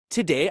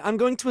Today, I'm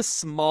going to a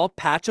small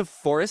patch of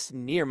forest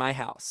near my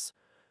house.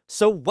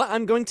 So what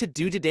I'm going to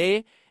do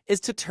today is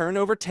to turn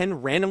over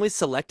 10 randomly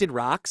selected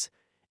rocks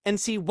and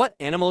see what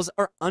animals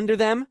are under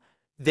them.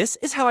 This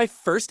is how I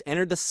first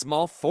entered the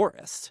small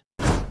forest.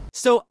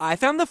 So I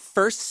found the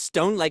first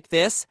stone like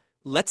this.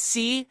 Let's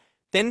see,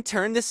 then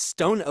turn this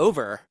stone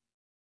over.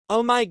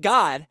 Oh my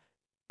god,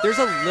 there's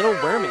a little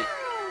wormy.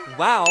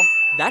 Wow,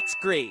 that's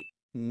great.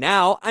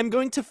 Now I'm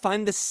going to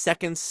find the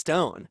second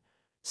stone.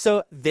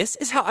 So this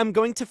is how I'm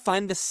going to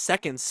find the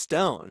second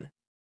stone.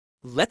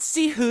 Let's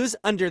see who's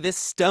under this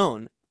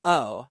stone.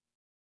 Oh,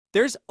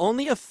 there's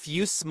only a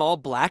few small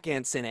black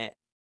ants in it.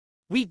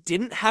 We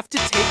didn't have to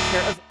take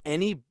care of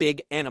any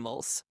big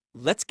animals.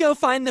 Let's go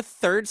find the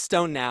third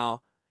stone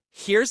now.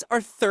 Here's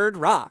our third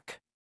rock.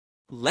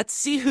 Let's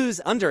see who's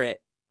under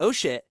it. Oh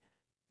shit,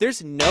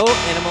 there's no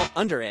animal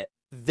under it.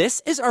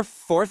 This is our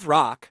fourth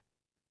rock.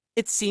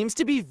 It seems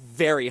to be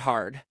very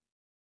hard.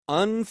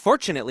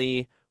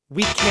 Unfortunately,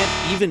 we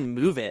can't even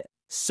move it.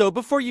 So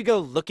before you go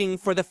looking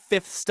for the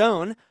fifth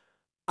stone,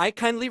 I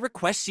kindly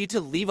request you to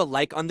leave a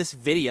like on this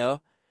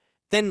video.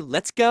 Then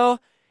let's go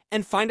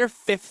and find our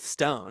fifth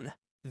stone.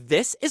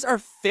 This is our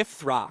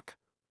fifth rock.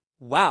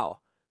 Wow,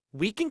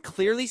 we can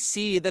clearly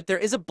see that there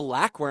is a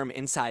black worm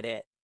inside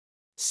it.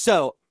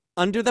 So,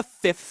 under the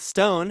fifth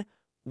stone,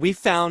 we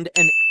found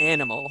an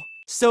animal.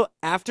 So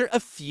after a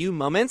few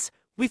moments,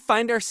 we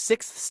find our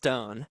sixth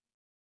stone.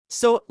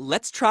 So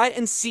let's try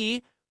and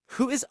see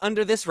who is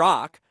under this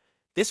rock.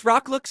 This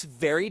rock looks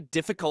very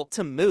difficult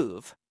to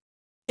move.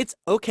 It's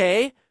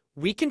okay,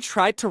 we can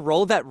try to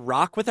roll that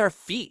rock with our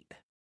feet.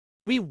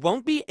 We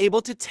won't be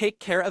able to take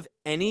care of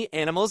any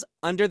animals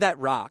under that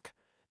rock.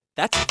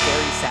 That's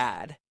very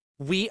sad.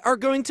 We are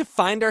going to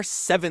find our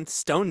seventh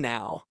stone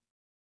now.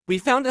 We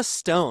found a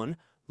stone.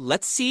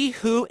 Let's see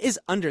who is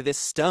under this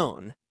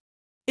stone.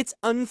 It's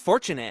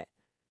unfortunate.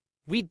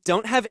 We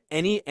don't have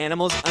any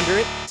animals under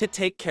it to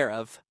take care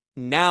of.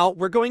 Now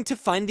we're going to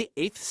find the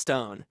eighth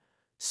stone.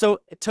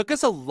 So it took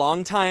us a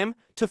long time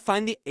to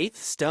find the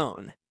eighth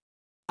stone.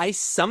 I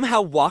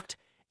somehow walked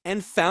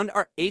and found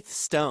our eighth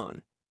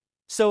stone.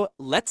 So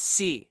let's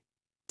see.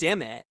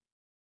 Damn it.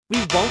 We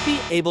won't be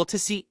able to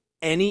see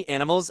any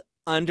animals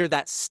under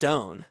that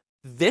stone.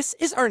 This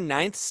is our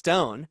ninth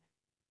stone.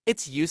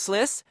 It's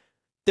useless.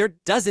 There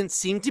doesn't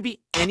seem to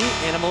be any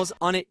animals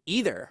on it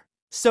either.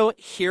 So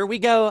here we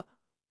go.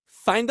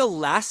 Find the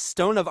last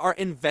stone of our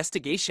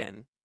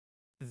investigation.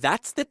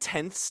 That's the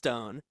 10th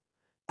stone.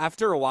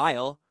 After a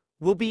while,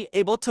 we'll be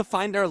able to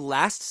find our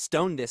last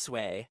stone this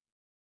way.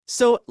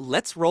 So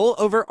let's roll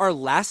over our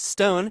last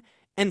stone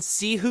and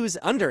see who's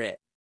under it.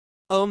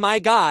 Oh my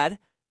god,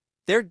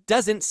 there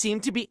doesn't seem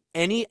to be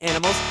any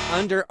animals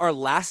under our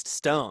last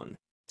stone.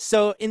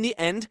 So in the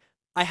end,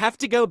 I have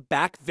to go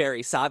back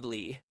very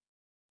sadly.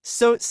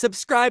 So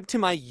subscribe to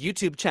my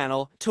YouTube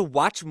channel to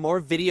watch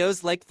more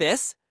videos like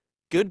this.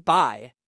 Goodbye.